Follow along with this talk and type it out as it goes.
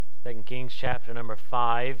2 Kings chapter number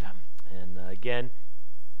 5. And again,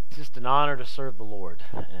 it's just an honor to serve the Lord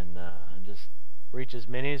and just reach as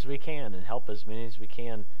many as we can and help as many as we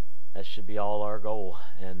can. That should be all our goal.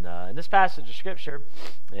 And in this passage of Scripture,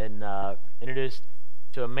 introduced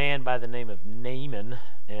to a man by the name of Naaman.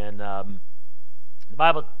 And the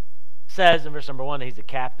Bible says in verse number 1 that he's the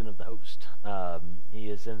captain of the host. And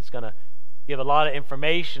it's going to give a lot of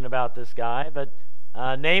information about this guy, but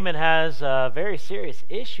Naaman has a very serious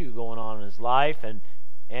issue going on in his life, and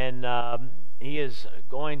he is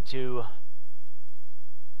going to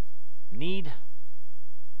need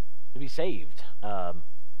to be saved,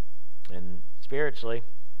 and spiritually,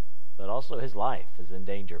 but also his life is in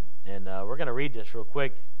danger. And we're going to read this real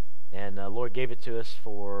quick, and Lord gave it to us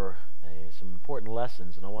for some important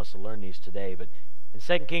lessons, and I want us to learn these today. But in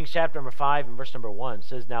 2 Kings chapter number 5 and verse number 1, it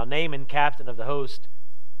says, "Now Naaman, captain of the host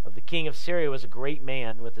of the king of Syria, was a great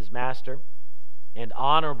man with his master, and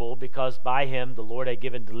honorable, because by him the Lord had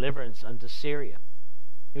given deliverance unto Syria.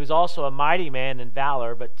 He was also a mighty man in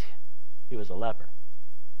valor, but he was a leper.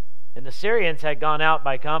 And the Syrians had gone out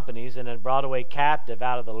by companies, and had brought away captive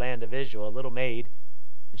out of the land of Israel a little maid,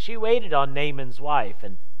 and she waited on Naaman's wife.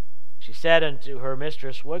 And she said unto her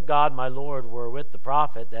mistress, Would God my Lord were with the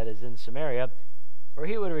prophet that is in Samaria, for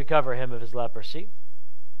he would recover him of his leprosy.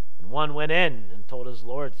 And one went in and told his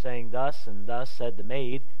Lord, saying, Thus and thus said the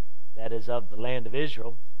maid that is of the land of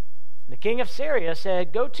Israel. And the king of Syria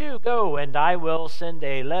said, Go, and I will send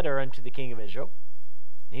a letter unto the king of Israel.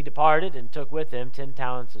 And he departed, and took with him 10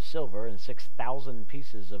 talents of silver, and 6,000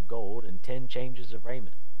 pieces of gold, and 10 changes of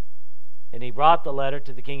raiment. And he brought the letter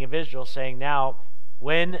to the king of Israel, saying, Now,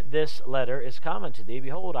 when this letter is come unto thee,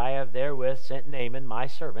 behold, I have therewith sent Naaman my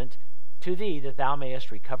servant to thee, that thou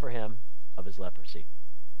mayest recover him of his leprosy.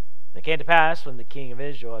 And it came to pass, when the king of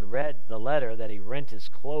Israel had read the letter, that he rent his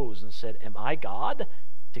clothes, and said, Am I God,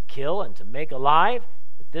 to kill and to make alive,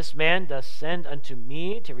 that this man doth send unto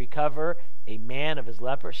me to recover a man of his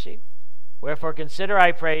leprosy? Wherefore consider,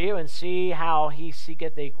 I pray you, and see how he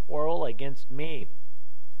seeketh a quarrel against me.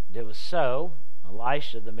 And it was so,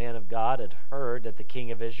 Elisha the man of God had heard that the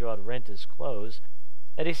king of Israel had rent his clothes,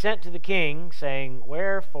 that he sent to the king, saying,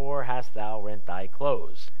 Wherefore hast thou rent thy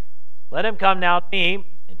clothes? Let him come now to me,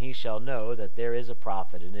 and he shall know that there is a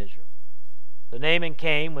prophet in Israel. So Naaman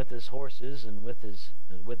came with his horses and with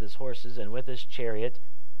his chariot,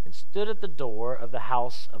 and stood at the door of the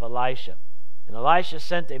house of Elisha. And Elisha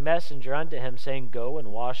sent a messenger unto him, saying, Go and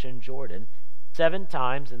wash in Jordan 7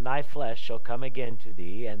 times, and thy flesh shall come again to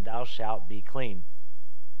thee, and thou shalt be clean.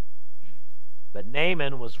 But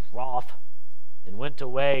Naaman was wroth, and went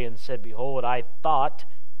away, and said, Behold, I thought,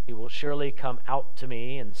 he will surely come out to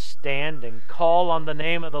me, and stand and call on the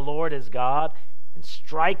name of the Lord his God, and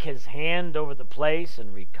strike his hand over the place,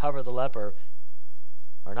 and recover the leper.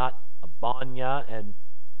 Are not Abana and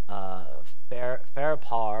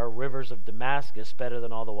Pharpar, rivers of Damascus, better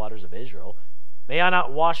than all the waters of Israel? May I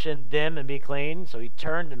not wash in them and be clean? So he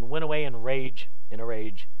turned and went away in a rage. And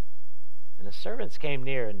the servants came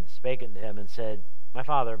near and spake unto him, and said, My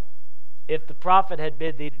father, if the prophet had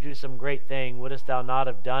bid thee to do some great thing, wouldest thou not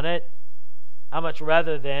have done it? How much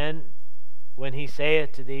rather then, when he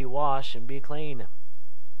saith to thee, Wash and be clean?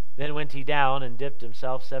 Then went he down and dipped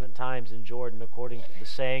himself 7 times in Jordan, according to the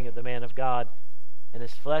saying of the man of God. And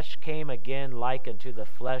his flesh came again like unto the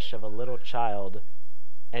flesh of a little child,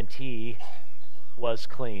 and he was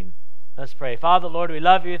clean." Let's pray. Father, Lord, we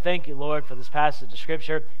love you. Thank you, Lord, for this passage of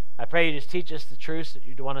Scripture. I pray you just teach us the truths that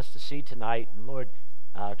you want us to see tonight, and Lord,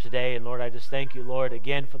 today. And Lord, I just thank you, Lord,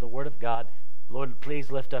 again for the Word of God. Lord,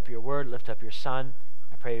 please lift up your Word, lift up your Son.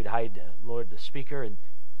 I pray you'd hide, Lord, the speaker, and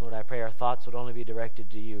Lord, I pray our thoughts would only be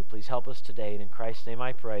directed to you. Please help us today, and in Christ's name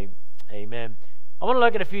I pray. Amen. I want to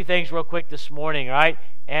look at a few things real quick this morning, all right?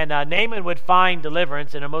 And Naaman would find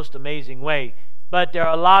deliverance in a most amazing way. But there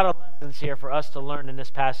are a lot of lessons here for us to learn in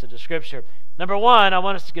this passage of Scripture. Number 1, I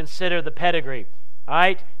want us to consider the pedigree. All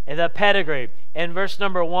right? And the pedigree. In verse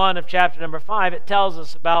number 1 of chapter number 5, it tells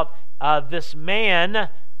us about this man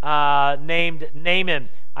named Naaman.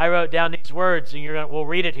 I wrote down these words, and we'll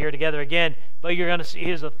read it here together again. But you're going to see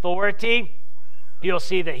his authority. You'll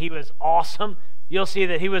see that he was awesome. You'll see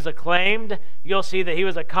that he was acclaimed. You'll see that he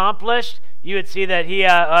was accomplished. You would see that he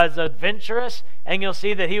was adventurous. And you'll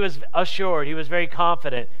see that he was assured. He was very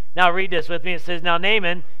confident. Now read this with me. It says, Now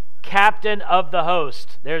Naaman, captain of the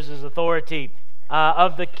host. There's his authority.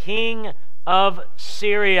 Of the king of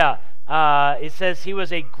Syria. It says he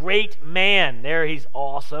was a great man. There he's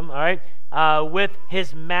awesome. All right. With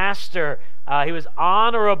his master. He was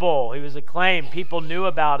honorable. He was acclaimed. People knew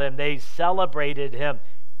about him. They celebrated him.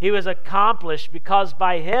 He was accomplished because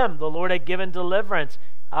by him the Lord had given deliverance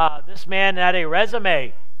This man had a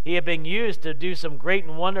resume. He had been used to do some great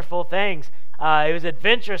and wonderful things. He was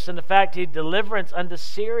adventurous in the fact he had deliverance unto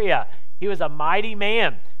Syria. He was a mighty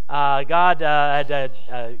man. God had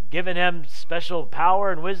given him special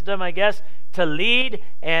power and wisdom, I guess, to lead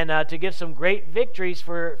and to give some great victories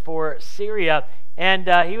for Syria. And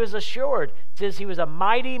he was assured. It says he was a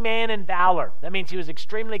mighty man in valor. That means he was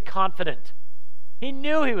extremely confident. He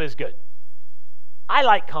knew he was good. I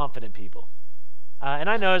like confident people. And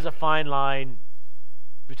I know there's a fine line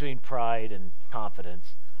between pride and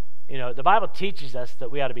confidence. The Bible teaches us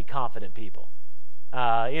that we ought to be confident people.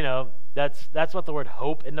 That's what the word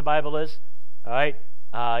hope in the Bible is. All right.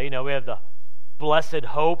 We have the blessed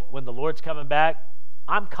hope when the Lord's coming back.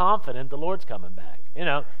 I'm confident the Lord's coming back.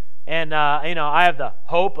 I have the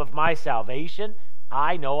hope of my salvation.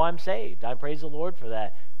 I know I'm saved. I praise the Lord for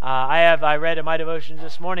that. I read in my devotions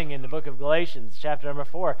this morning in the book of Galatians, chapter number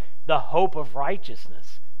 4, the hope of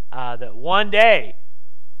righteousness, that one day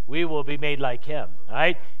we will be made like him,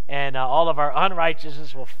 right? And all of our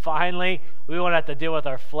unrighteousness we won't have to deal with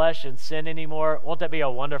our flesh and sin anymore. Won't that be a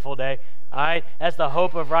wonderful day? All right, that's the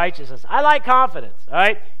hope of righteousness. I like confidence, all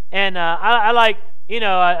right? And I like,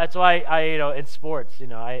 that's why in sports,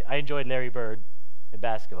 I enjoyed Larry Bird in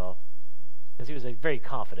basketball because he was a very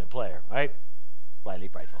confident player, right? Slightly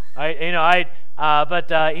prideful.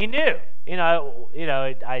 But he knew.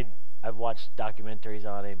 I've watched documentaries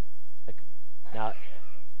on him. Now,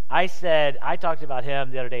 I talked about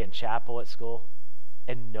him the other day in chapel at school,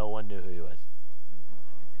 and no one knew who he was,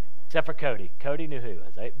 except for Cody. Cody knew who he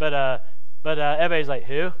was, right? But everybody's like,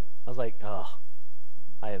 who? I was like, oh,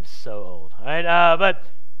 I am so old, all right?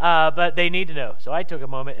 But they need to know. So I took a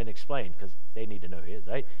moment and explained because they need to know who he is,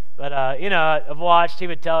 right? But, I've watched, he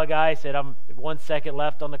would tell a guy, he said, 1 second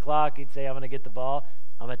left on the clock. He'd say, I'm going to get the ball.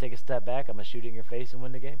 I'm going to take a step back. I'm going to shoot it in your face and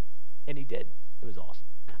win the game. And he did. It was awesome.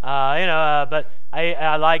 But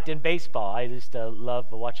I liked in baseball. I used to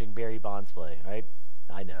love watching Barry Bonds play, right?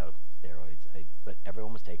 I know, steroids, but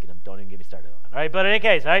everyone was taking them. Don't even get me started on it, all right? But in any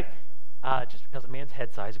case, right? Just because a man's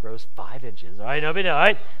head size grows 5 inches, all right? Nobody knows, all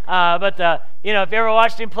right? But if you ever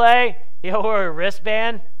watched him play, he wore a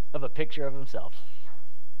wristband of a picture of himself.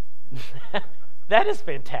 That is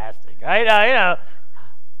fantastic, right?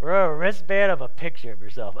 Wear a wristband of a picture of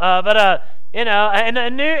yourself. In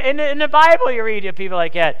the Bible you read people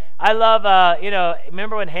like that. I love,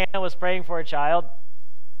 remember when Hannah was praying for a child,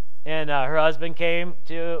 and her husband came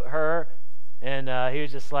to her, and he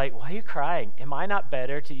was just like, why are you crying? Am I not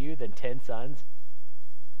better to you than 10 sons?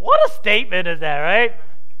 What a statement is that, right?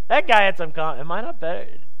 That guy had some comment. Am I not better?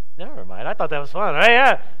 Never mind. I thought that was fun, right?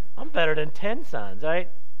 Yeah. I'm better than 10 sons, right?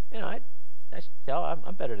 I should tell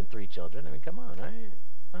I'm better than 3 children. I mean, come on, right?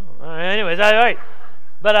 Oh, all right. Anyways, all right.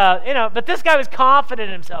 But this guy was confident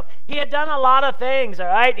in himself. He had done a lot of things, all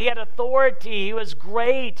right? He had authority. He was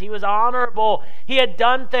great. He was honorable. He had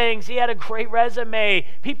done things. He had a great resume.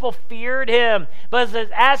 People feared him. But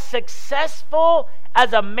as successful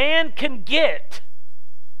as a man can get,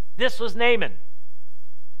 this was Naaman.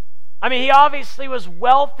 I mean, he obviously was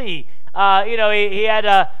wealthy. He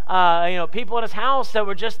had people in his house that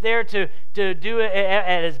were just there to do it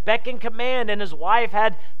at his beck and command, and his wife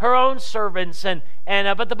had her own servants.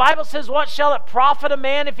 But the Bible says, "What shall it profit a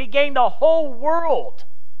man if he gain the whole world,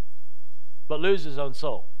 but lose his own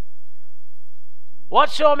soul? What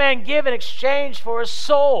shall a man give in exchange for his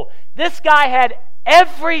soul?" This guy had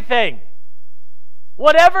everything.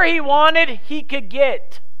 Whatever he wanted, he could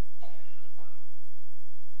get.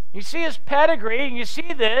 You see his pedigree, and you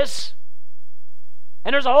see this.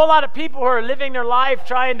 And there's a whole lot of people who are living their life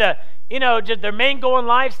trying to, just their main goal in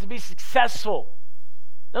life is to be successful.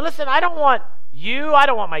 Now listen, I don't want you, I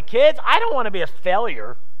don't want my kids, I don't want to be a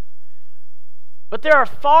failure. But there are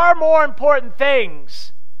far more important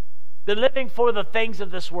things than living for the things of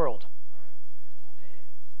this world.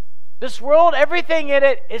 This world, everything in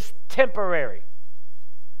it is temporary.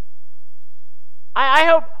 I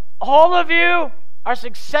hope all of you are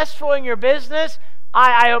successful in your business.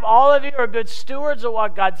 I hope all of you are good stewards of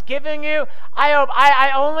what God's giving you.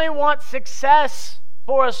 I only want success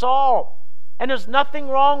for us all. And there's nothing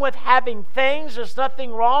wrong with having things. There's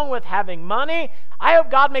nothing wrong with having money. I hope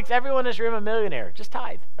God makes everyone in this room a millionaire. Just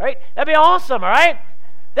tithe, right? That'd be awesome, all right?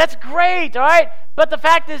 That's great, all right? But the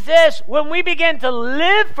fact is this, when we begin to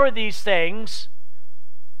live for these things,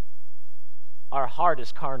 our heart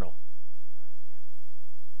is carnal.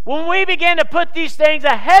 When we begin to put these things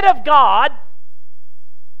ahead of God,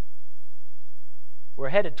 we're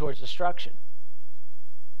headed towards destruction.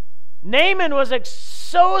 Naaman was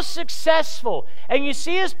so successful, and you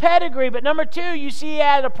see his pedigree, but number 2, you see he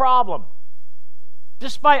had a problem.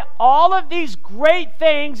 despite all of these great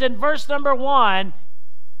things in verse number 1,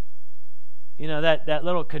 that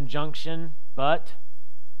little conjunction, but,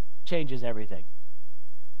 changes everything.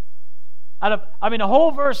 The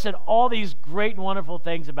whole verse said all these great and wonderful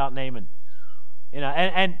things about Naaman.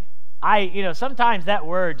 And I, sometimes that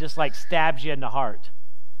word just like stabs you in the heart.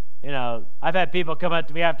 I've had people come up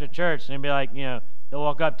to me after church and be like, they'll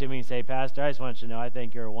walk up to me and say, Pastor, I just want you to know, I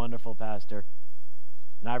think you're a wonderful pastor,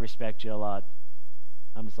 and I respect you a lot.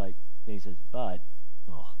 I'm just like, and he says, but,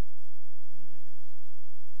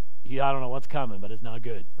 I don't know what's coming, but it's not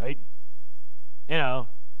good, right? I'll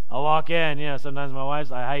walk in, sometimes my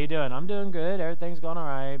wife's like, how you doing? I'm doing good, everything's going all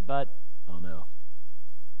right, but, oh no.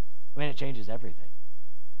 It changes everything.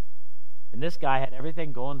 And this guy had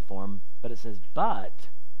everything going for him, but it says, but,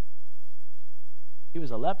 he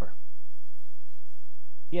was a leper.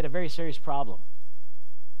 He had a very serious problem.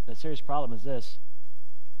 The serious problem is this: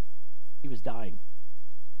 he was dying.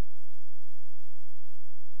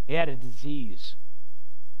 He had a disease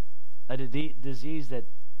that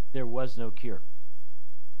there was no cure.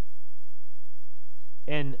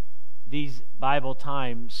 In these Bible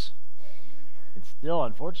times, and still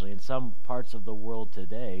unfortunately in some parts of the world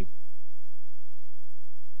today,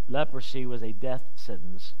 leprosy was a death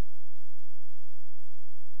sentence.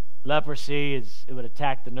 Leprosy it would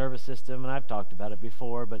attack the nervous system, and I've talked about it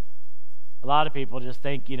before, but a lot of people just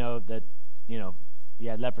think, that, you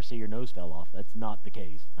had leprosy, your nose fell off. That's not the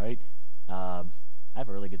case, right? I have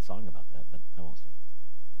a really good song about that, but I won't sing it.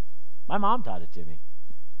 My mom taught it to me.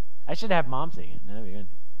 I should have Mom sing it. That'd be good.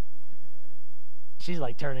 She's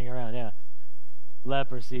like turning around, yeah.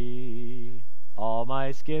 Leprosy, all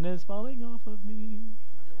my skin is falling off of me.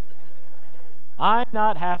 I'm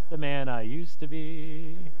not half the man I used to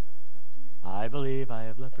be. I believe I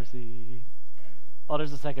have leprosy. Oh, there's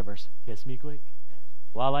the second verse. Kiss me quick,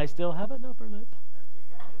 while I still have an upper lip.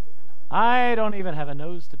 I don't even have a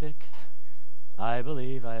nose to pick. I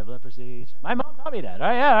believe I have leprosy. My mom taught me that,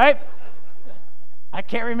 right? Yeah, right? I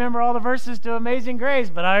can't remember all the verses to Amazing Grace,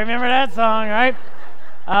 but I remember that song, right?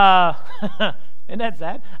 Isn't that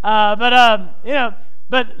sad?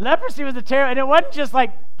 But leprosy was a terror, and it wasn't just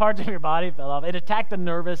like parts of your body fell off. It attacked the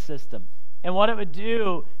nervous system. And what it would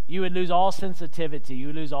do, you would lose all sensitivity. You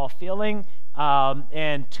would lose all feeling,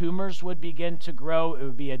 and tumors would begin to grow. It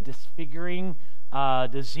would be a disfiguring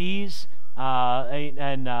disease,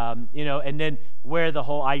 and then where the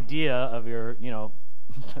whole idea of your,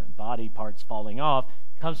 body parts falling off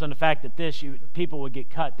comes from the fact that people would get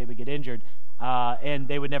cut, they would get injured, and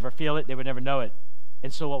they would never feel it, they would never know it.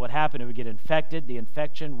 And so what would happen, it would get infected. The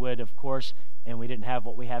infection would, of course, and we didn't have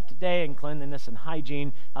what we have today in cleanliness and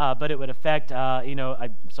hygiene, but it would affect,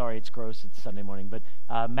 I'm sorry, it's gross, it's Sunday morning, but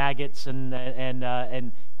maggots, and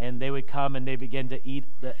they would come and they begin to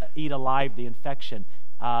eat alive the infection.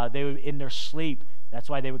 They would, in their sleep, that's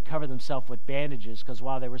why they would cover themselves with bandages, because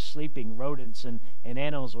while they were sleeping, rodents and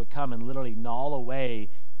animals would come and literally gnaw away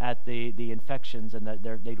at the infections, and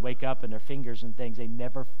they'd wake up and their fingers and things, they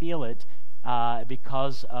never feel it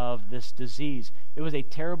because of this disease. It was a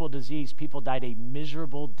terrible disease. People died a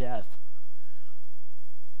miserable death.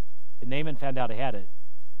 And Naaman found out he had it.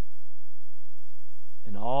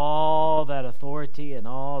 And all that authority and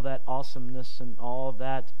all that awesomeness and all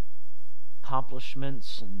that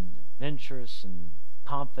accomplishments and adventurous and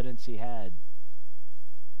confidence he had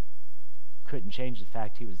couldn't change the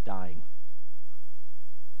fact he was dying.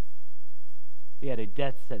 He had a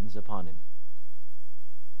death sentence upon him.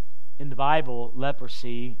 In the Bible,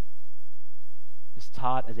 leprosy is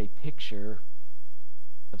taught as a picture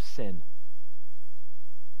of sin.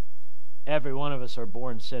 Every one of us are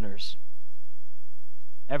born sinners.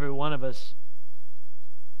 Every one of us,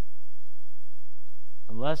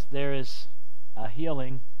 unless there is a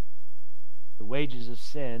healing, the wages of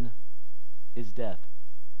sin is death.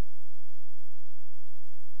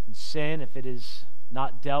 And sin, if it is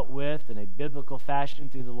not dealt with in a biblical fashion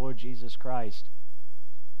through the Lord Jesus Christ,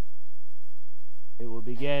 it will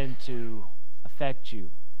begin to affect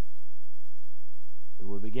you. It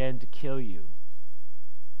will begin to kill you.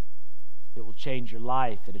 It will change your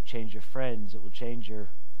life. It will change your friends. It will change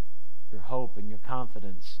your hope and your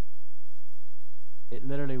confidence. It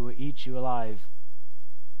literally will eat you alive.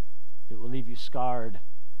 It will leave you scarred.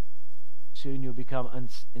 Soon you'll become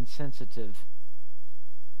insensitive.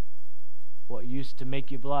 What used to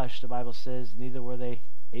make you blush, the Bible says, neither were they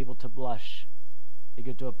able to blush. They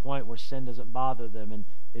get to a point where sin doesn't bother them, and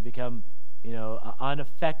they become,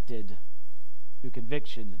 unaffected through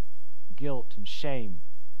conviction, guilt, and shame.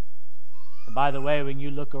 And by the way, when you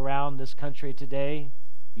look around this country today,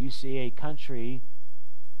 you see a country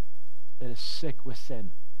that is sick with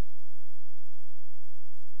sin.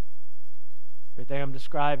 Everything I'm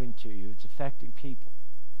describing to you, it's affecting people.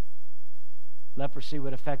 Leprosy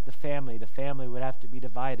would affect the family. The family would have to be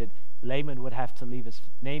divided. Naaman would have to leave his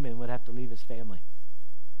family.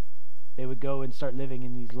 They would go and start living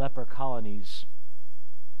in these leper colonies.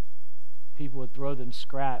 People would throw them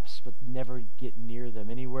scraps, but never get near them.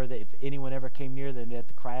 Anywhere that if anyone ever came near them, they had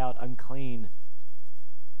to cry out, unclean.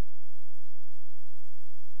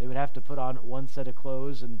 They would have to put on one set of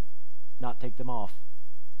clothes and not take them off,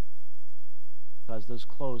 because those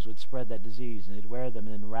clothes would spread that disease, and they'd wear them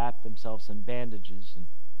and then wrap themselves in bandages. And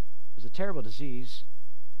it was a terrible disease.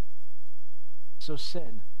 So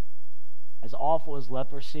sin, as awful as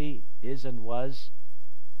leprosy is and was,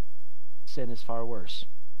 sin is far worse.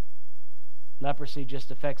 Leprosy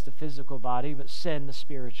just affects the physical body, but sin, the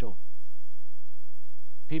spiritual.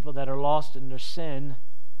 People that are lost in their sin,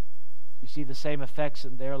 you see the same effects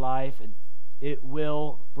in their life, and it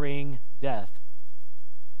will bring death.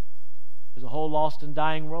 There's a whole lost and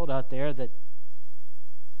dying world out there that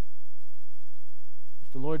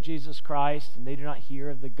if the Lord Jesus Christ and they do not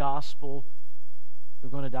hear of the gospel,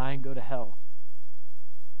 they're going to die and go to hell.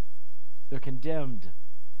 They're condemned.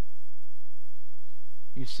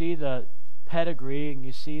 You see the pedigree and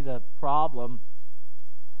you see the problem,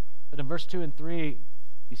 but in verse 2 and 3,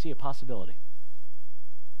 you see a possibility.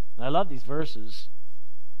 And I love these verses.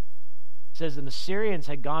 It says, and the Syrians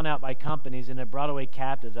had gone out by companies and had brought away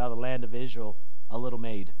captives out of the land of Israel a little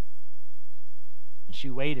maid. And she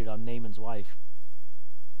waited on Naaman's wife.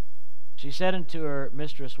 She said unto her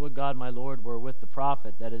mistress, would God my Lord were with the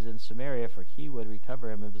prophet that is in Samaria, for he would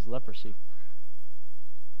recover him of his leprosy.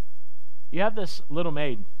 You have this little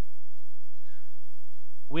maid.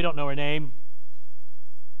 We don't know her name.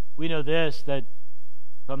 We know this, that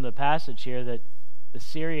from the passage here, that the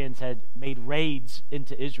Syrians had made raids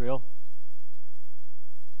into Israel.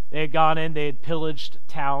 They had gone in, they had pillaged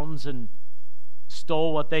towns and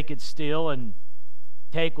stole what they could steal and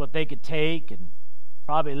take what they could take, and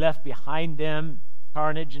probably left behind them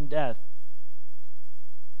carnage and death.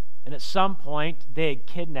 And at some point, they had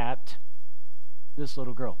kidnapped this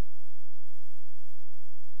little girl.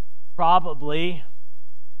 Probably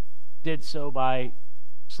did so by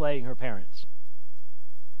slaying her parents.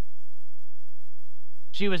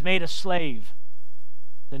 She was made a slave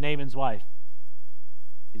to Naaman's wife.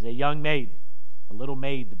 She's a young maid, a little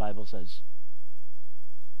maid, the Bible says.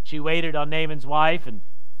 She waited on Naaman's wife and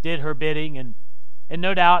did her bidding, and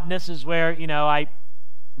no doubt, and this is where,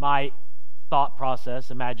 my thought process,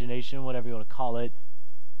 imagination, whatever you want to call it,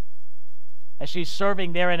 as she's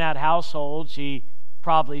serving there in that household, she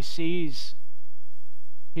probably sees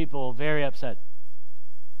people very upset.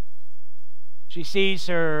 She sees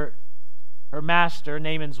her master,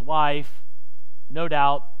 Naaman's wife, no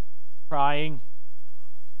doubt crying,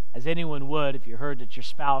 as anyone would if you heard that your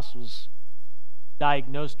spouse was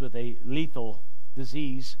diagnosed with a lethal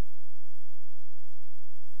disease.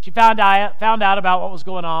 She found out about what was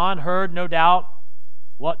going on, heard, no doubt,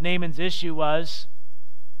 what Naaman's issue was.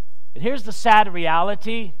 And here's the sad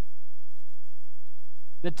reality.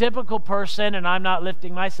 The typical person, and I'm not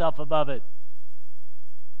lifting myself above it,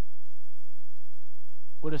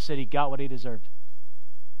 would have said he got what he deserved.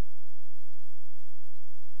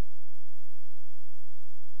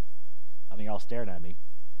 I mean, you're all staring at me.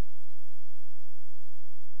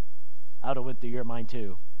 I would have went through your mind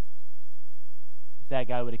too. If that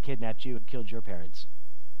guy would have kidnapped you and killed your parents,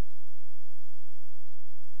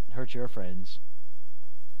 and hurt your friends.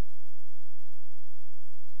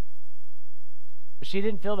 But she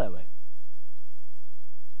didn't feel that way.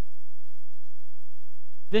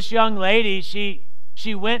 This young lady,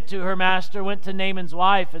 she went to her master, went to Naaman's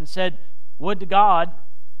wife, and said, would to God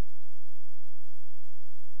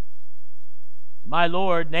my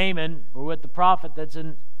Lord Naaman were with the prophet that's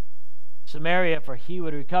in Samaria, for he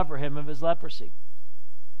would recover him of his leprosy.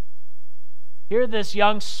 Here this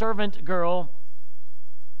young servant girl,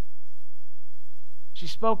 she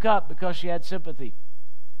spoke up because she had sympathy.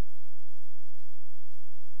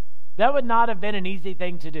 That would not have been an easy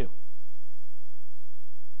thing to do.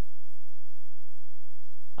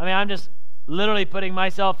 I mean, I'm just literally putting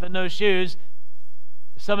myself in those shoes.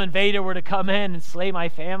 If some invader were to come in and slay my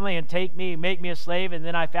family and take me, make me a slave, and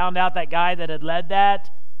then I found out that guy that had led that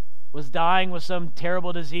was dying with some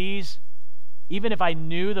terrible disease, even if I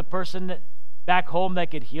knew the person back home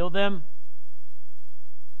that could heal them,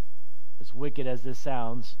 as wicked as this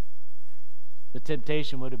sounds, the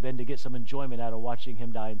temptation would have been to get some enjoyment out of watching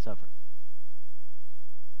him die and suffer.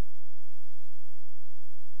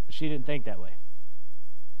 But she didn't think that way.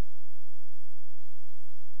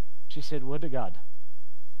 She said, would to God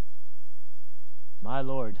my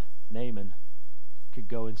Lord Naaman could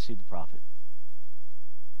go and see the prophet.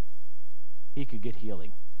 he could get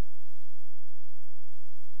healing.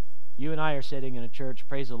 You and I are sitting in a church.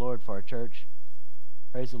 Praise the Lord for our church.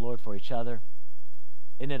 Praise the Lord for each other.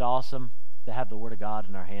 Isn't it awesome to have the Word of God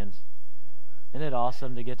in our hands? Isn't it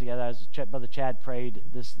awesome to get together, as Brother Chad prayed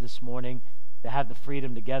this morning, to have the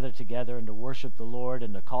freedom to gather together and to worship the Lord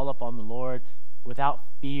and to call upon the Lord without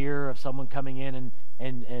fear of someone coming in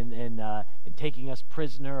and taking us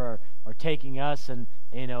prisoner or taking us and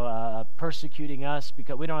persecuting us,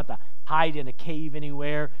 because we don't have to hide in a cave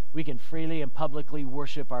anywhere. We can freely and publicly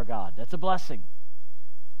worship our God. That's a blessing.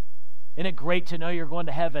 Isn't it great to know you're going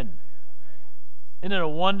to heaven? Isn't it a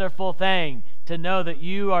wonderful thing to know that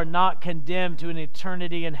you are not condemned to an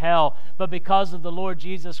eternity in hell, but because of the Lord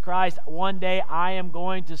Jesus Christ, one day I am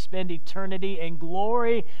going to spend eternity in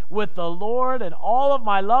glory with the Lord and all of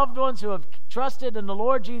my loved ones who have trusted in the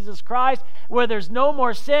Lord Jesus Christ, where there's no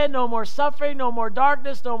more sin, no more suffering, no more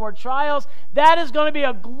darkness, no more trials. That is going to be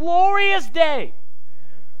a glorious day.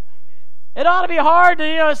 It ought to be hard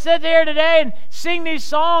to sit here today and sing these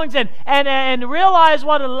songs and realize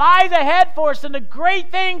what lies ahead for us and the great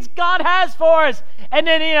things God has for us. And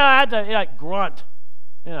then I have to grunt,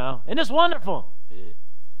 and it's wonderful.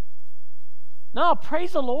 No,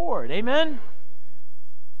 praise the Lord, amen.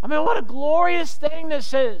 I mean, what a glorious thing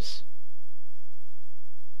this is.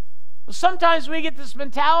 Sometimes we get this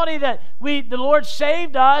mentality that the Lord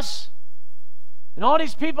saved us, and all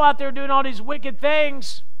these people out there doing all these wicked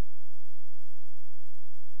things,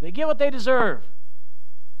 they get what they deserve.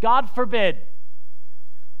 God forbid.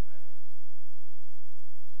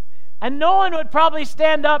 And no one would probably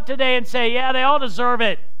stand up today and say, yeah, they all deserve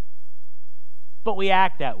it. But we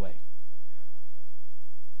act that way.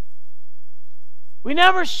 We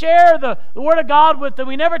never share the Word of God with them.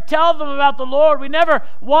 We never tell them about the Lord. We never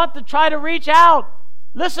want to try to reach out.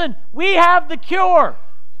 Listen, we have the cure.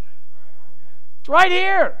 It's right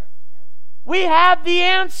here. We have the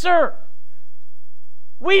answer.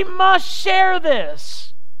 We must share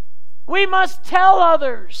this. We must tell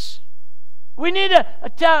others. We need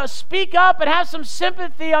to speak up and have some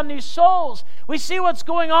sympathy on these souls. We see what's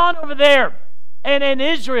going on over there and in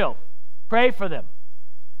Israel. Pray for them.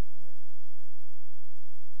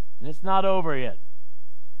 And it's not over yet.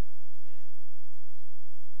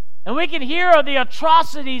 And we can hear of the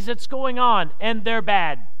atrocities that's going on, and they're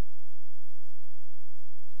bad.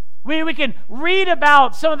 We can read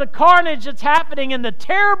about some of the carnage that's happening and the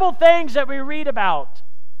terrible things that we read about.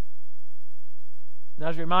 And I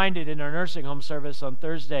was reminded in our nursing home service on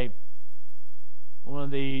Thursday, one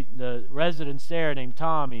of the residents there named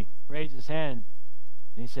Tom, he raised his hand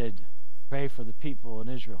and he said, pray for the people in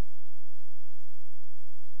Israel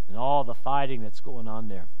and all the fighting that's going on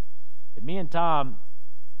there. And me and Tom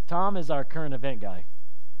is our current event guy.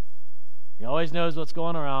 He always knows what's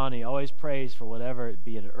going on. He always prays for whatever,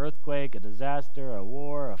 be it an earthquake, a disaster, a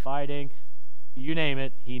war, a fighting, you name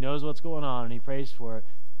it. He knows what's going on and he prays for it.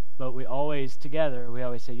 But we always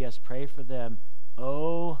say, yes, pray for them.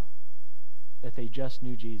 Oh, that they just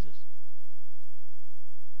knew Jesus.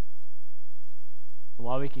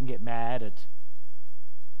 While we can get mad at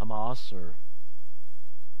Hamas or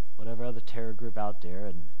whatever other terror group out there,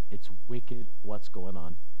 and it's wicked what's going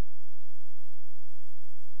on,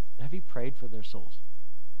 have you prayed for their souls?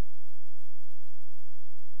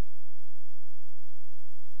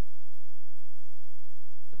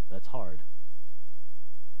 That's hard.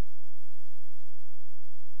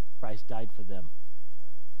 Christ died for them.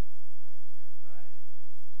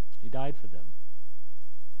 He died for them.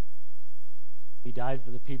 He died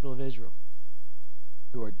for the people of Israel,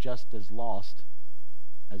 who are just as lost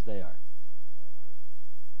as they are.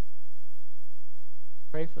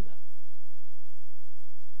 Pray for them.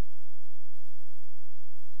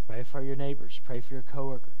 Pray for your neighbors. Pray for your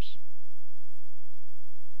coworkers.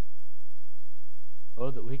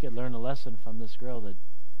 Oh, that we could learn a lesson from this girl, that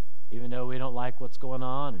even though we don't like what's going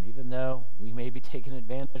on, and even though we may be taken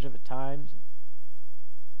advantage of at times,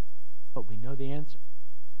 but we know the answer.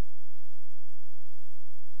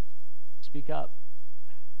 Speak up.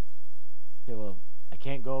 Okay, well, I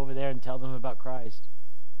can't go over there and tell them about Christ,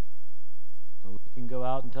 but we can go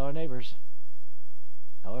out and tell our neighbors,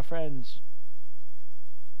 tell our friends.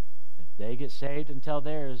 If they get saved and tell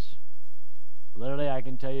theirs, literally I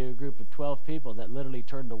can tell you a group of 12 people that literally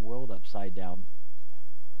turned the world upside down.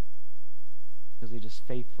 Because they just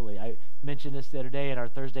faithfully, I mentioned this the other day in our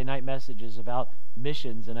Thursday night messages about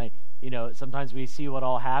missions, and sometimes we see what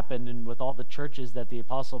all happened and with all the churches that the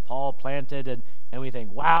Apostle Paul planted, and we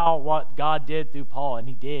think, wow, what God did through Paul, and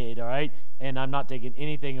he did, all right? And I'm not taking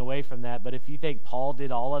anything away from that, but if you think Paul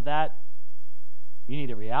did all of that, you need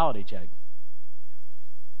a reality check.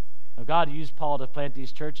 Now, God used Paul to plant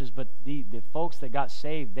these churches, but the folks that got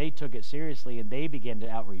saved, they took it seriously and they began to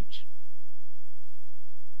outreach.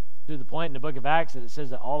 To the point in the book of Acts that it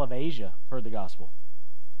says that all of Asia heard the gospel.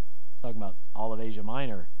 Talking about all of Asia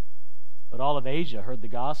Minor. But all of Asia heard the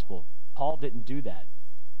gospel. Paul didn't do that.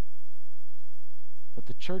 But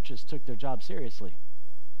the churches took their job seriously.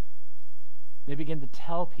 They began to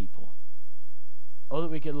tell people, that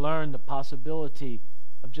we could learn the possibility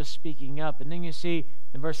of just speaking up. And then you see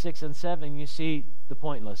in verse 6 and 7, you see the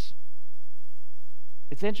pointless.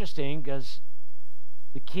 It's interesting because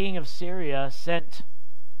the king of Syria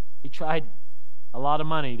he tried a lot of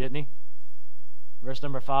money, didn't he? Verse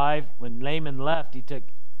number 5, when Naaman left, he took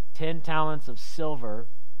 10 talents of silver,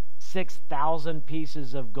 6,000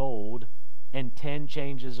 pieces of gold, and 10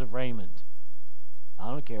 changes of raiment. I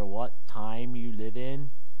don't care what time you live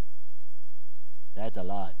in, that's a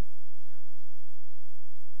lot.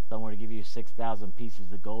 If someone were to give you 6,000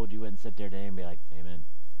 pieces of gold, you wouldn't sit there today and be like, amen.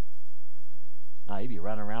 No, you'd be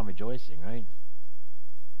running around rejoicing, right?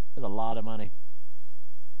 That's a lot of money.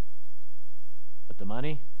 But the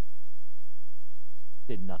money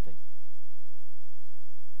did nothing.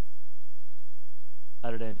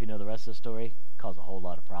 Other than, if you know the rest of the story, caused a whole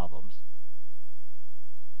lot of problems.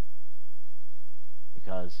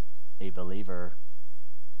 Because a believer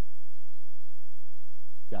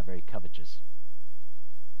got very covetous.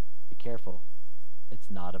 Be careful. It's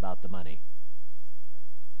not about the money.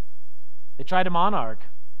 They tried a monarch.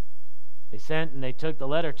 They sent and they took the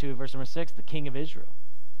letter to, verse number 6, the king of Israel.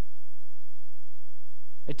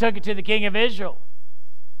 They took it to the king of Israel.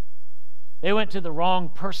 They went to the wrong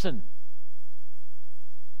person.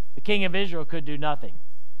 The king of Israel could do nothing.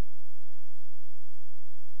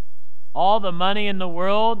 All the money in the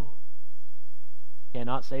world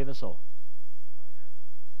cannot save a soul.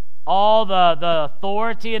 All the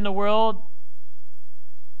authority in the world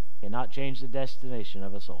cannot change the destination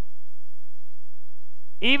of a soul.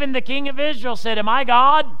 Even the king of Israel said, am I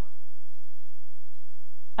God?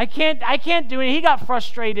 I can't do it. He got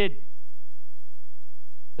frustrated.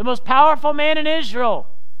 The most powerful man in Israel,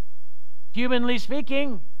 humanly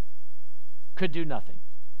speaking, could do nothing.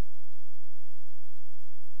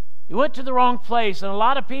 He went to the wrong place, and a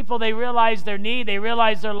lot of people, they realize their need, they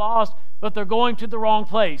realize they're lost, but they're going to the wrong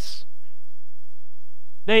place.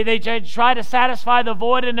 They try to satisfy the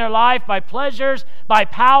void in their life by pleasures, by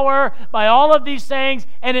power, by all of these things,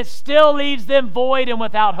 and it still leaves them void and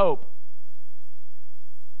without hope.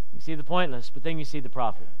 You see the pointless, but then you see the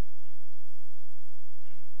prophet.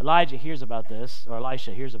 Elisha hears about this.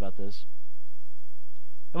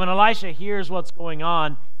 And when Elisha hears what's going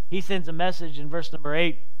on, he sends a message in verse number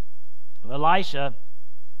 8. Elisha,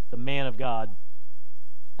 the man of God,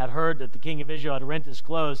 had heard that the king of Israel had rent his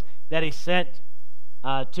clothes, that he sent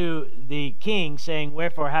to the king, saying,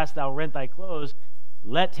 wherefore hast thou rent thy clothes?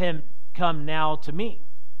 Let him come now to me,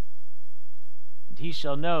 and he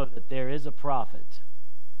shall know that there is a prophet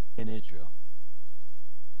in Israel.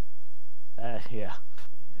 Yeah.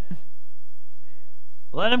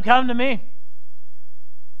 Let him come to me.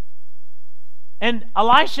 And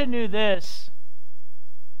Elisha knew this.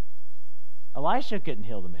 Elisha couldn't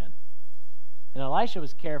heal the man. And Elisha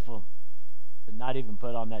was careful to not even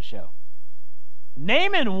put on that show.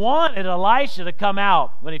 Naaman wanted Elisha to come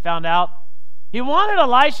out when he found out. He wanted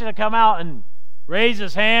Elisha to come out and raise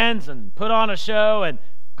his hands and put on a show and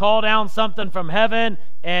call down something from heaven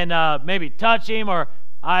and maybe touch him, or,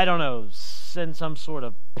 I don't know, send some sort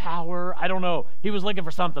of power. I don't know. He was looking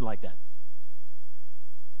for something like that.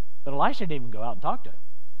 But Elisha didn't even go out and talk to him.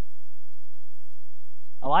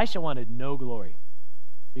 Elisha wanted no glory.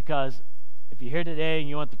 Because if you're here today and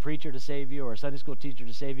you want the preacher to save you or a Sunday school teacher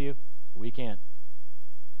to save you, we can't.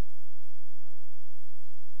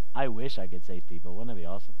 I wish I could save people. Wouldn't that be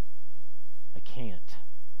awesome? I can't.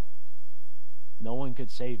 No one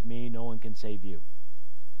could save me. No one can save you.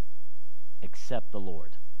 Except the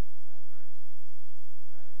Lord.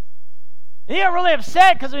 And he got really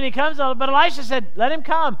upset because when he comes out, but Elisha said, let him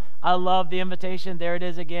come. I love the invitation. There it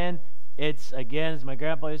is again. It's, again, as my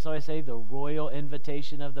grandpa used to always say, the royal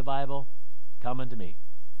invitation of the Bible. Come unto me.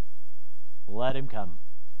 Let him come.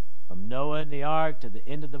 From Noah and the ark to the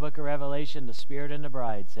end of the book of Revelation, the Spirit and the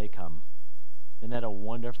bride say, come. Isn't that a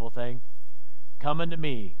wonderful thing? Come unto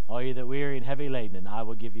me, all you that weary and heavy laden, and I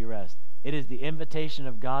will give you rest. It is the invitation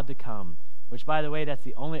of God to come, which, by the way, that's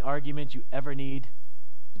the only argument you ever need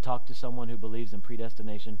to talk to someone who believes in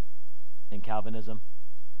predestination and Calvinism.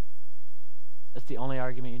 That's the only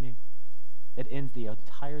argument you need. It ends the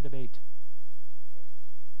entire debate.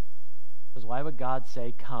 Because why would God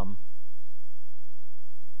say, come,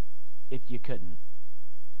 if you couldn't?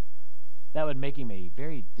 that would make him a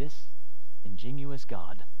very disingenuous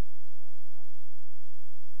God.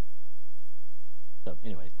 So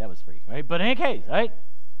anyways, that was free, right? But in any case, right?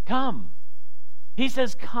 Come. He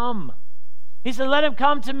says, come. He said, let him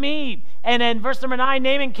come to me. And in verse number 9,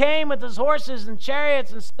 Naaman came with his horses and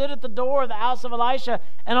chariots and stood at the door of the house of Elisha.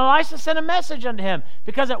 And Elisha sent a message unto him,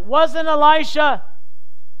 because it wasn't Elisha,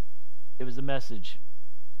 it was a message.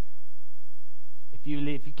 If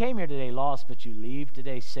you came here today lost, but you leave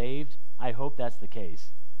today saved, I hope that's the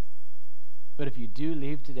case. But if you do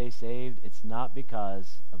leave today saved, it's not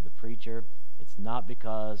because of the preacher. It's not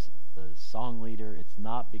because of the song leader. It's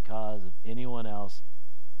not because of anyone else.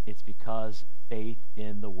 It's because faith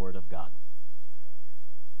in the Word of God.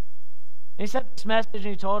 And he sent this message, and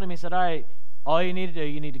he told him, he said, all right, all you need to do,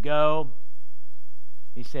 you need to go,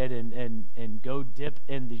 he said, and go dip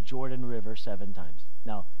in the Jordan River 7 times.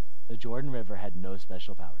 Now, the Jordan River had no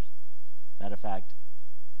special powers. Matter of fact,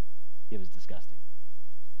 it was disgusting.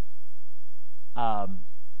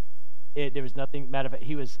 There was nothing, matter of fact,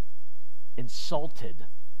 he was insulted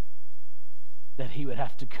that he would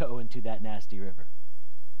have to go into that nasty river.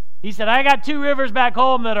 He said, I got 2 rivers back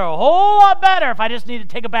home that are a whole lot better if I just need to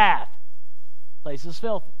take a bath. The place is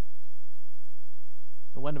filthy.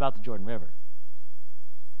 It wasn't about the Jordan River.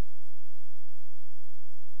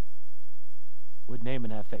 Would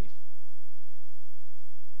Naaman have faith?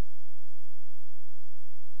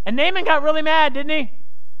 And Naaman got really mad, didn't he?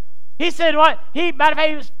 He said what? Matter of fact,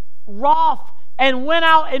 he was wroth and went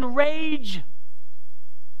out in rage.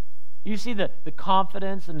 You see the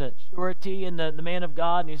confidence and the surety in the man of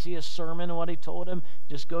God, and you see his sermon and what he told him.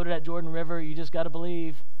 Just go to that Jordan River. You just got to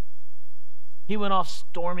believe. He went off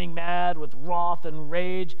storming mad with wrath and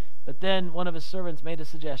rage. But then one of his servants made a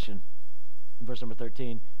suggestion. In verse number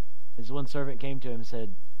 13, his one servant came to him and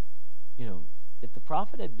said, if the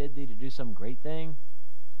prophet had bid thee to do some great thing,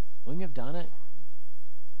 wouldn't you have done it?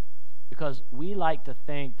 Because we like to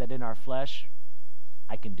think that in our flesh,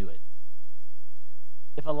 I can do it.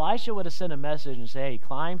 If Elisha would have sent a message and say, hey,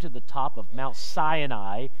 climb to the top of Mount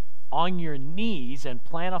Sinai on your knees and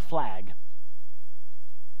plant a flag,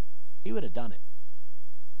 he would have done it.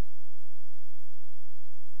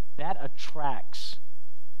 That attracts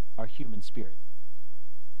our human spirit.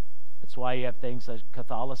 That's why you have things like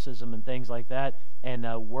Catholicism and things like that, and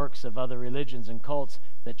works of other religions and cults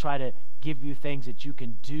that try to give you things that you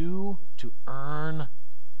can do to earn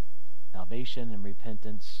salvation and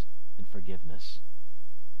repentance and forgiveness.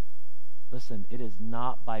 Listen, it is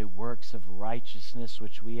not by works of righteousness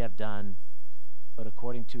which we have done, but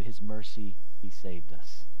according to his mercy, he saved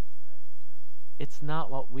us. It's not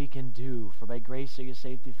what we can do, for by grace are you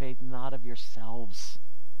saved through faith, not of yourselves.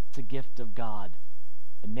 It's a gift of God.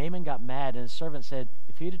 And Naaman got mad, and his servant said,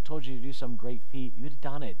 if he'd have told you to do some great feat, you'd have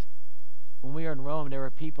done it. When we were in Rome, there were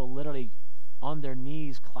people literally on their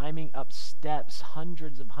knees climbing up steps,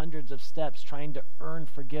 hundreds of steps, trying to earn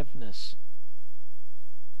forgiveness.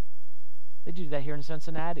 They do that here in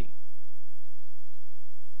Cincinnati.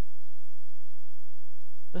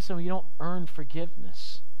 Listen, we don't earn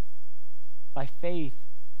forgiveness. By faith,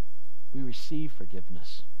 we receive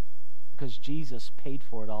forgiveness because Jesus paid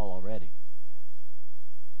for it all already.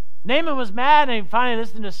 Naaman was mad, and he finally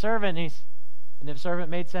listened to the servant, and the servant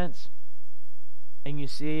made sense. And you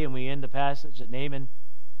see, and we end the passage that Naaman,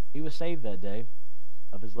 he was saved that day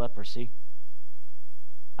of his leprosy.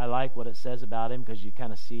 I like what it says about him because you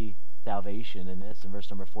kind of see salvation in this. In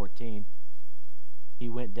verse number 14, he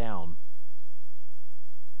went down.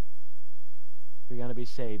 If you're going to be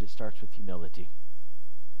saved, it starts with humility.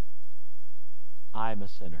 I'm a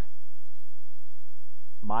sinner.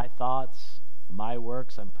 My thoughts, my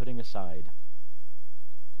works, I'm putting aside.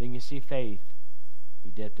 Then you see faith. He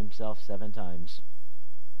dipped himself 7 times.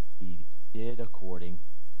 He did according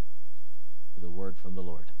to the word from the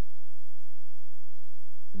Lord.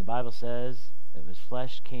 And the Bible says that his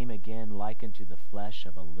flesh came again like unto the flesh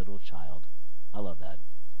of a little child. I love that.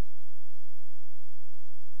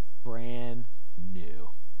 Brand new.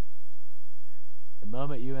 The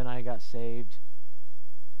moment you and I got saved,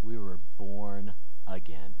 we were born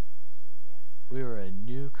again. We were a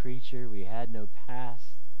new creature. We had no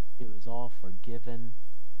past. It was all forgiven.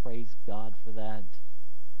 Praise God for that.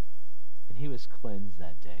 And he was cleansed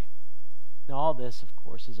that day. Now all this, of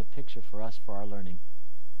course, is a picture for us for our learning.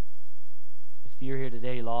 If you're here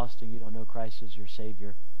today lost and you don't know Christ as your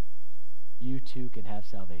Savior, you too can have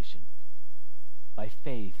salvation by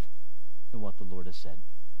faith in what the Lord has said.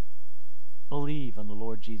 Believe on the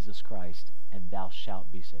Lord Jesus Christ, and thou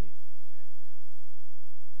shalt be saved.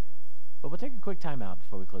 But we'll take a quick time out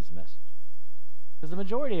before we close the message. Because the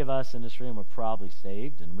majority of us in this room are probably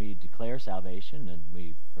saved, and we declare salvation, and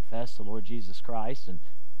we profess the Lord Jesus Christ, and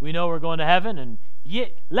we know we're going to heaven, and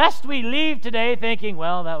yet, lest we leave today thinking,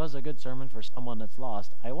 well, that was a good sermon for someone that's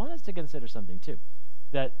lost, I want us to consider something too.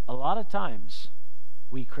 That a lot of times,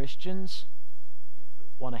 we Christians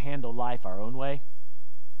want to handle life our own way.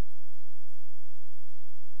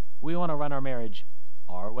 We want to run our marriage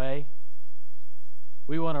our way.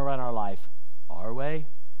 We want to run our life our way.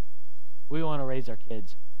 We want to raise our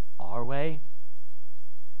kids our way.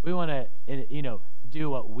 We want to, do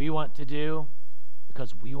what we want to do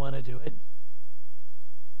because we want to do it.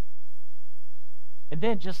 And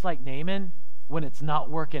then, just like Naaman, when it's not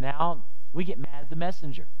working out, we get mad at the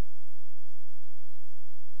messenger.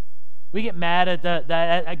 We get mad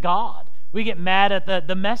at God. We get mad at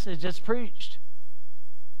the message that's preached.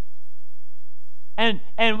 And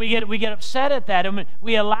we get upset at that. And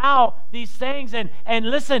we allow these things. And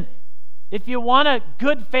listen, if you want a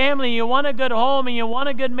good family, you want a good home, and you want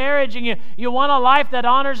a good marriage, and you want a life that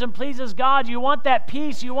honors and pleases God, you want that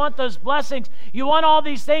peace, you want those blessings, you want all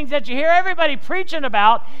these things that you hear everybody preaching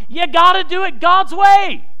about, you got to do it God's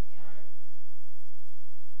way.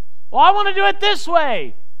 Well, I want to do it this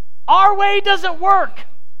way. Our way doesn't work.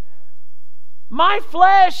 My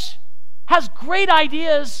flesh has great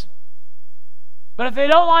ideas, but if they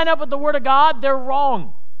don't line up with the Word of God, they're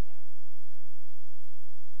wrong.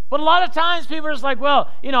 But a lot of times people are just like,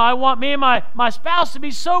 well, I want me and my spouse to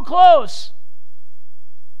be so close.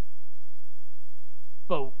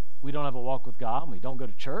 But we don't have a walk with God, and we don't go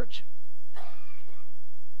to church.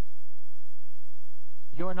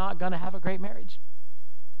 You're not going to have a great marriage.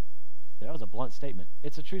 That was a blunt statement.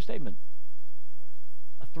 It's a true statement.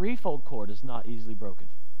 A threefold cord is not easily broken.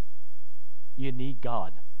 You need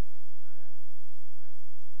God.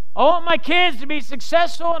 I want my kids to be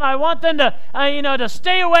successful, and I want them to, to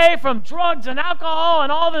stay away from drugs and alcohol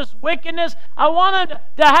and all this wickedness. I want them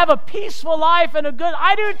to have a peaceful life and a good.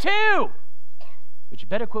 I do too. But you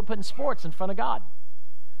better quit putting sports in front of God.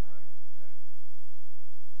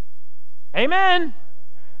 Amen.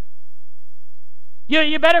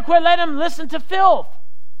 You better quit letting them listen to filth.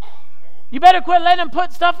 You better quit letting them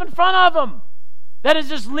put stuff in front of them that is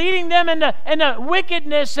just leading them into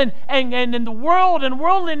wickedness and in the world and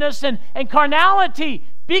worldliness and carnality.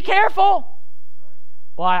 Be careful.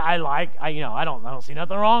 Well, I don't see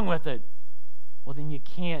nothing wrong with it. Well, then you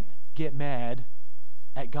can't get mad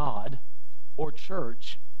at God or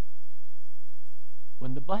church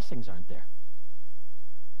when the blessings aren't there.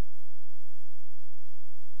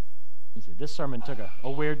 You see, this sermon took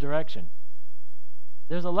a weird direction.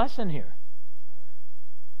 There's a lesson here.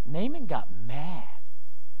 Naaman got mad.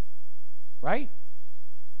 Right?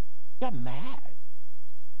 He got mad.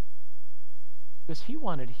 Because he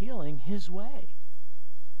wanted healing his way.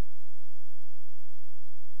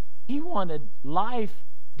 He wanted life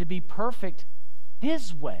to be perfect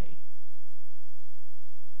his way.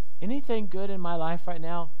 Anything good in my life right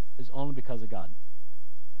now is only because of God.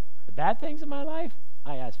 The bad things in my life,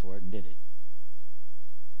 I asked for it and did it.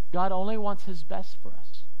 God only wants his best for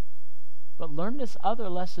us. But learn this other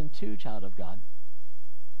lesson too, child of God.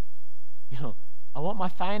 I want my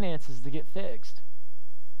finances to get fixed.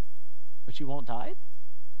 But you won't tithe?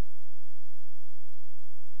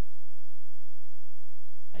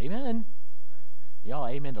 Amen. Y'all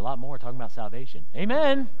amen a lot more talking about salvation.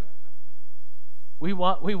 Amen. We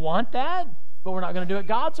want that, but we're not going to do it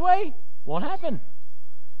God's way. Won't happen.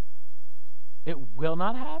 It will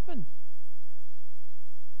not happen.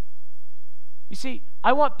 You see,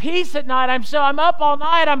 I want peace at night. I'm up all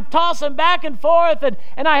night. I'm tossing back and forth, and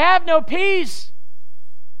I have no peace.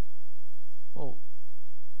 Well,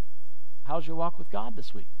 how's your walk with God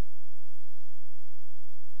this week?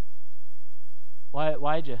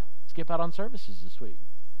 Why'd you skip out on services this week?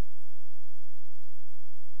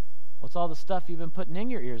 What's all the stuff you've been putting in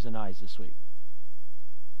your ears and eyes this week?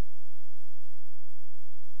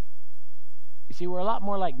 You see, we're a lot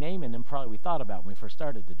more like Naaman than probably we thought about when we first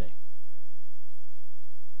started today.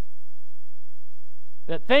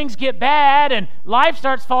 That things get bad and life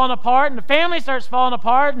starts falling apart and the family starts falling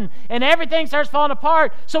apart and everything starts falling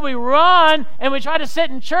apart. So we run and we try to sit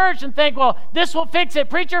in church and think, well, this will fix it.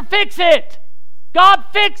 Preacher, fix it. God,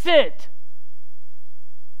 fix it.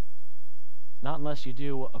 Not unless you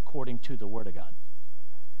do according to the Word of God.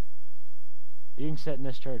 You can sit in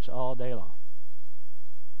this church all day long.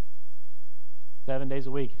 7 days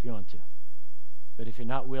a week if you want to. But if you're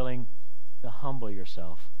not willing to humble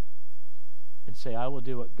yourself and say, I will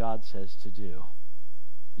do what God says to do,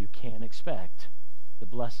 you can't expect the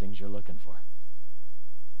blessings you're looking for.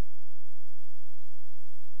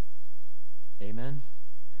 Amen?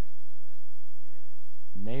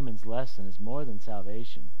 Naaman's lesson is more than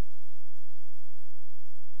salvation.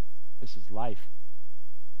 This is life.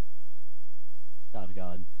 Child of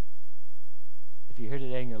God. If you're here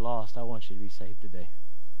today and you're lost, I want you to be saved today.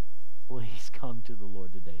 Please come to the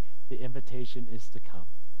Lord today. The invitation is to come.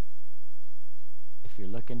 If you're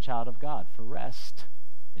looking, child of God, for rest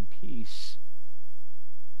and peace,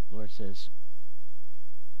 the Lord says,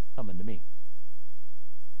 come unto me.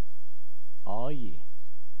 All ye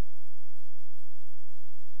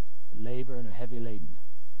that labor and are heavy laden,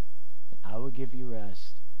 and I will give you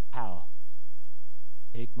rest. How?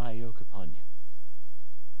 Take my yoke upon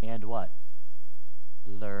you. And what?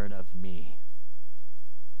 Learn of me.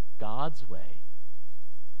 God's way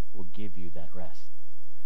will give you that rest.